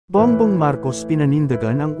Bongbong Marcos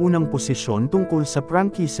pinanindigan ang unang posisyon tungkol sa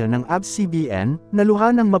prangkisa ng ABS-CBN, na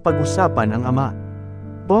luhanang mapag-usapan ang ama.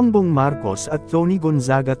 Bongbong Marcos at Toni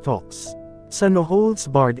Gonzaga Talks. Sa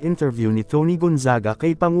no-holds-barred interview ni Toni Gonzaga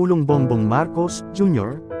kay Pangulong Bongbong Marcos,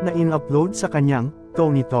 Jr., na in-upload sa kanyang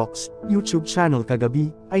Toni Talks YouTube channel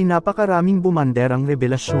kagabi, ay napakaraming bumanderang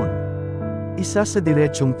revelasyon. Isa sa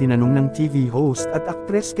diretsong tinanong ng TV host at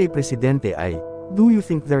aktres kay Presidente ay, "Do you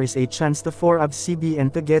think there is a chance for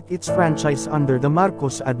ABS-CBN to get its franchise under the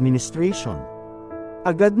Marcos administration?"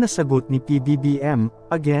 Agad na sagot ni PBBM,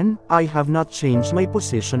 "Again, I have not changed my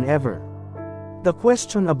position ever. The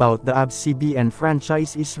question about the ABS-CBN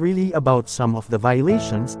franchise is really about some of the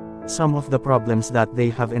violations, some of the problems that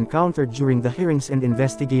they have encountered during the hearings and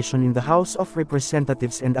investigation in the House of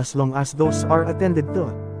Representatives, and as long as those are attended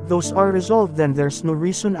to, those are resolved, then there's no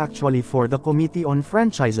reason actually for the Committee on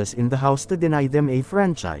Franchises in the House to deny them a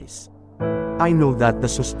franchise. I know that the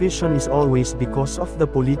suspicion is always because of the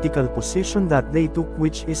political position that they took,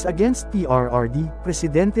 which is against PRRD,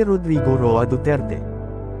 Presidente Rodrigo Roa Duterte.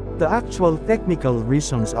 The actual technical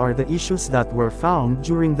reasons are the issues that were found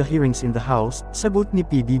during the hearings in the House," sagot ni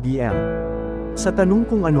PBBM. Sa tanong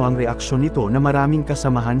kung ano ang reaksyon nito na maraming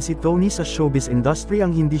kasamahan si Toni sa showbiz industry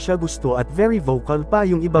ang hindi siya gusto at very vocal pa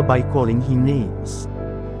yung iba by calling him names.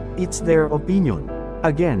 It's their opinion.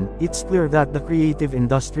 Again, it's clear that the creative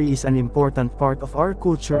industry is an important part of our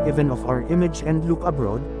culture, even of our image and look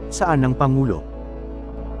abroad, saan ng Pangulo.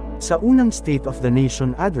 Sa unang State of the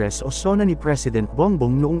Nation address o SONA ni President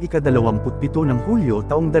Bongbong noong ika-27 ng Hulyo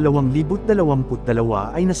taong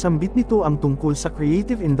 2022 ay nasambit nito ang tungkol sa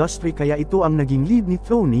creative industry, kaya ito ang naging lead ni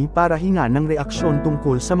Toni para hinga ng reaksyon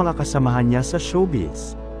tungkol sa mga kasamahan niya sa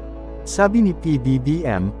showbiz. Sabi ni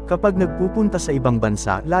PBBM, kapag nagpupunta sa ibang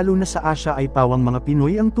bansa lalo na sa Asia ay pawang mga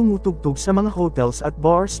Pinoy ang tumutugtog sa mga hotels at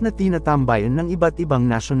bars na tinatambayan ng iba't ibang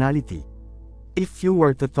nationality. If you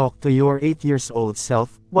were to talk to your 8 years old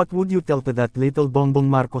self, what would you tell to that little Bongbong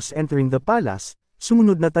Marcos entering the palace?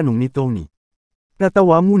 Sumunod na tanong ni Toni.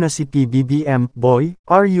 Natawa muna si PBBM, "Boy,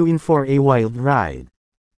 are you in for a wild ride?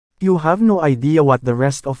 You have no idea what the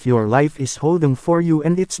rest of your life is holding for you,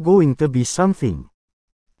 and it's going to be something.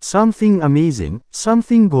 Something amazing,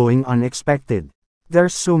 something going unexpected.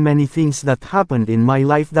 There's so many things that happened in my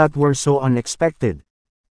life that were so unexpected.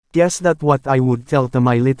 Yes, that's what I would tell to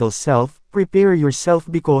my little self. Prepare yourself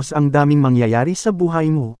because ang daming mangyayari sa buhay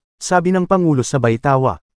mo," sabi ng Pangulo sabay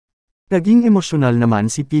tawa. Naging emosyonal naman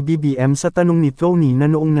si PBBM sa tanong ni Toni na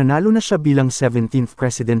noong nanalo na siya bilang 17th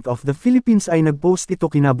President of the Philippines ay nagpost ito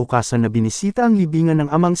kinabukasan na binisita ang libingan ng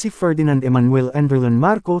amang si Ferdinand Emmanuel Anderlan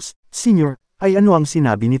Marcos, Sr., ay ano ang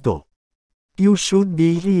sinabi nito? "You should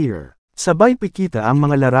be here." Sabay pikita ang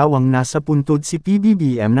mga larawang nasa puntod si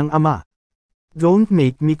PBBM ng ama. "Don't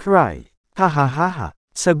make me cry. Hahaha."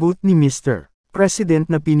 Sagot ni Mr.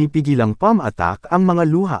 President na pinipigilang pam-attack ang mga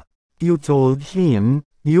luha. "You told him,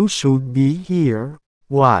 you should be here.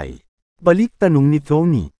 Why?" Balik tanong ni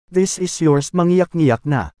Toni. "This is yours." Mangyak-ngiyak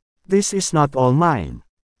na. "This is not all mine.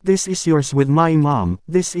 This is yours with my mom.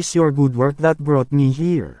 This is your good work that brought me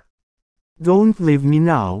here. Don't leave me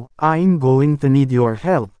now, I'm going to need your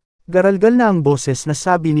help." Garalgal na ang boses na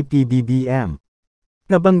sabi ni PBBM.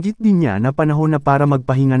 Nabanggit din niya na panahon na para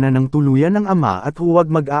magpahinga na ng tuluyan ng ama at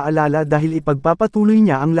huwag mag-aalala dahil ipagpapatuloy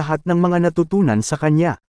niya ang lahat ng mga natutunan sa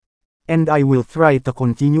kanya. "And I will try to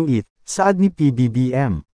continue it," saad ni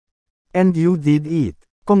PBBM. "And you did it.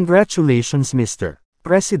 Congratulations, Mr.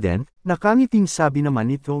 President," nakangiting sabi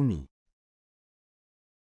naman ni Toni.